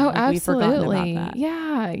done well. Oh, like, absolutely. We've forgotten about that.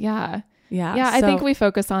 Yeah. Yeah. I think we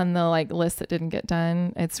focus on the like list that didn't get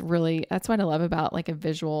done. That's what I love about like a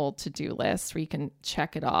visual to-do list where you can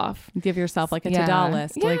check it off. Give yourself like a to-do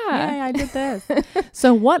list. Yeah. Like, yay, I did this.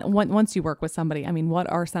 So once you work with somebody, I mean, what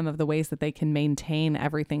are some of the ways that they can maintain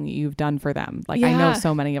everything that you've done for them? Like, I know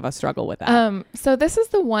so many of us struggle with that. So this is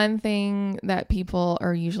the one thing that people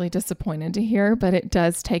are usually disappointed to hear, but it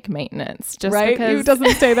does take maintenance. Just right? because It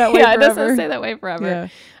doesn't stay that way forever. It doesn't stay that way forever.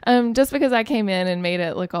 Yeah. Just because I came in and made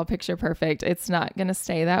it look all picture perfect, it's not going to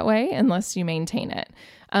stay that way unless you maintain it.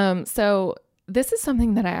 So this is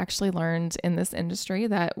something that I actually learned in this industry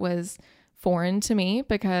that was foreign to me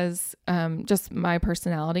because just my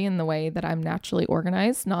personality and the way that I'm naturally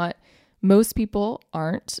organized. Not most people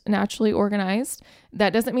aren't naturally organized.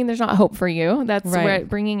 That doesn't mean there's not hope for you. That's where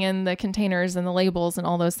bringing in the containers and the labels and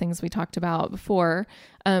all those things we talked about before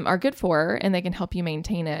are good for, and they can help you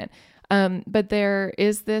maintain it. But there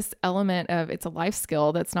is this element of, it's a life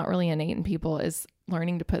skill that's not really innate in people, is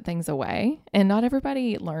learning to put things away. And not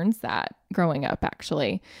everybody learns that growing up,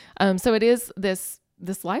 actually. So it is this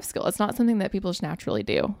life skill. It's not something that people just naturally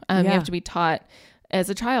do. You have to be taught as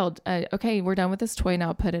a child, okay, we're done with this toy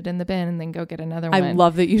now, put it in the bin and then go get another one. I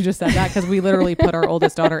love that you just said that, because we literally put our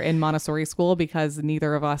oldest daughter in Montessori school because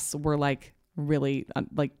neither of us were like really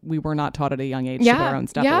like, we were not taught at a young age to put our own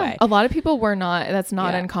stuff away. A lot of people were not. That's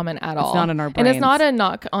not uncommon at all. It's not in our brains. And it's not a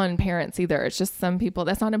knock on parents either. It's just some people,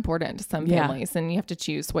 that's not important to some families, and you have to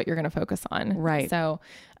choose what you're going to focus on. Right. So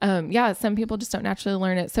some people just don't naturally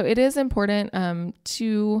learn it. So it is important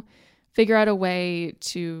to figure out a way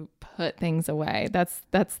to put things away. That's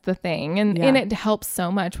the thing. And it helps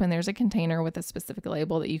so much when there's a container with a specific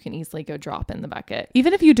label that you can easily go drop in the bucket.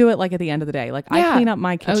 Even if you do it like at the end of the day. Like I clean up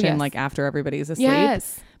my kitchen like after everybody's asleep.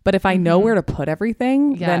 Yes. But if I know where to put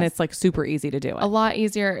everything, then it's like super easy to do it. A lot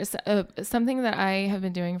easier. Something that I have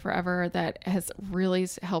been doing forever that has really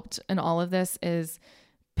helped in all of this is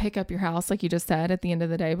pick up your house, like you just said, at the end of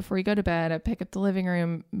the day before you go to bed. I pick up the living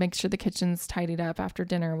room, make sure the kitchen's tidied up after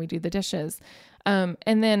dinner. We do the dishes. And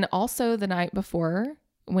then also the night before,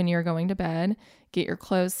 when you're going to bed, get your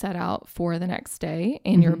clothes set out for the next day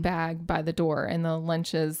in your bag by the door, and the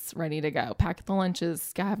lunches ready to go. Pack the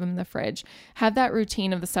lunches, have them in the fridge. Have that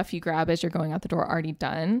routine of the stuff you grab as you're going out the door already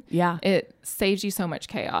done. Yeah. It saves you so much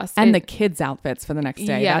chaos. And the kids' outfits for the next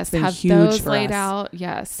day. Yes. That's been have huge those for laid us. out.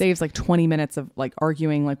 Yes. Saves like 20 minutes of like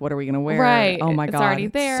arguing, like, what are we going to wear? Right. Oh my God. It's already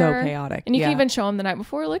there. So chaotic. And you can even show them the night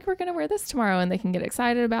before, like, we're going to wear this tomorrow, and they can get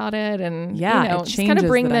excited about it. And, it just kind of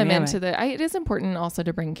bring the them dynamic. into it is important also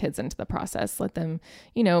to bring kids into the process. Let them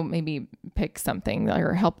them, maybe pick something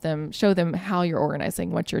or help them, show them how you're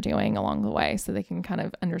organizing what you're doing along the way so they can kind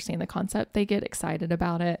of understand the concept. They get excited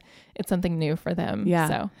about it. It's something new for them.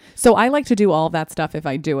 Yeah. So I like to do all of that stuff if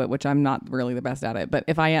I do it, which I'm not really the best at it. But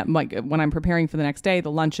if I am, like when I'm preparing for the next day,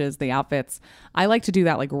 the lunches, the outfits, I like to do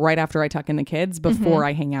that like right after I tuck in the kids before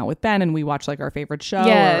I hang out with Ben and we watch like our favorite show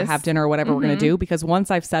or have dinner or whatever we're going to do. Because once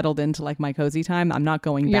I've settled into like my cozy time, I'm not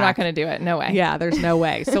going back. You're not going to do it. No way. Yeah, there's no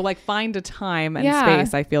way. So like find a time and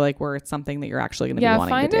space, I feel like, where it's something that you're actually going to be wanting to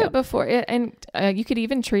do. Yeah, find it before it. And you could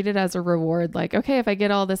even treat it as a reward. Like, okay, if I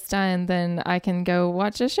get all this done, then I can go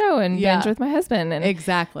watch a show and binge with my husband. And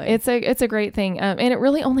exactly. It's a great thing. And it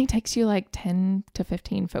really only takes you like 10 to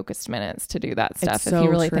 15 focused minutes to do that stuff. If you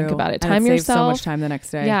really think about it. Time yourself. So much time the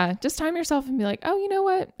next day. Yeah. Just time yourself and be like, oh, you know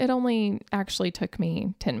what? It only actually took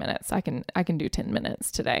me 10 minutes. I can do 10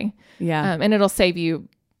 minutes today. Yeah. And it'll save you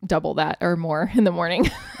double that or more in the morning,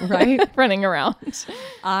 right? Running around.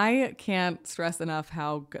 I can't stress enough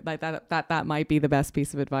how good, like that might be the best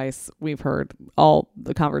piece of advice we've heard all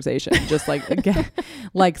the conversation. Just like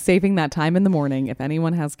like saving that time in the morning. If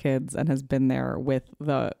anyone has kids and has been there with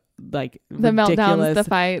the meltdowns, the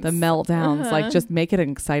fights, the meltdowns, like just make it an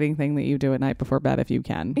exciting thing that you do at night before bed if you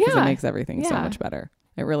can, because it makes everything so much better.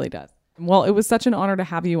 It really does. Well, it was such an honor to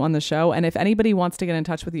have you on the show. And if anybody wants to get in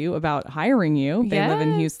touch with you about hiring you, they live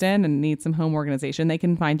in Houston and need some home organization, they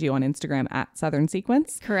can find you on Instagram at Southern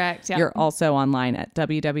Sequence. Correct. Yeah. You're also online at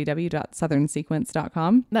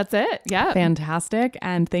www.southernsequence.com. That's it. Yeah. Fantastic.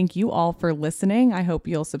 And thank you all for listening. I hope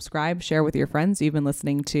you'll subscribe, share with your friends. You've been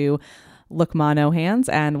listening to Look Ma No Hands,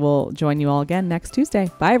 and we'll join you all again next Tuesday.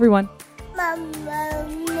 Bye, everyone. Mom.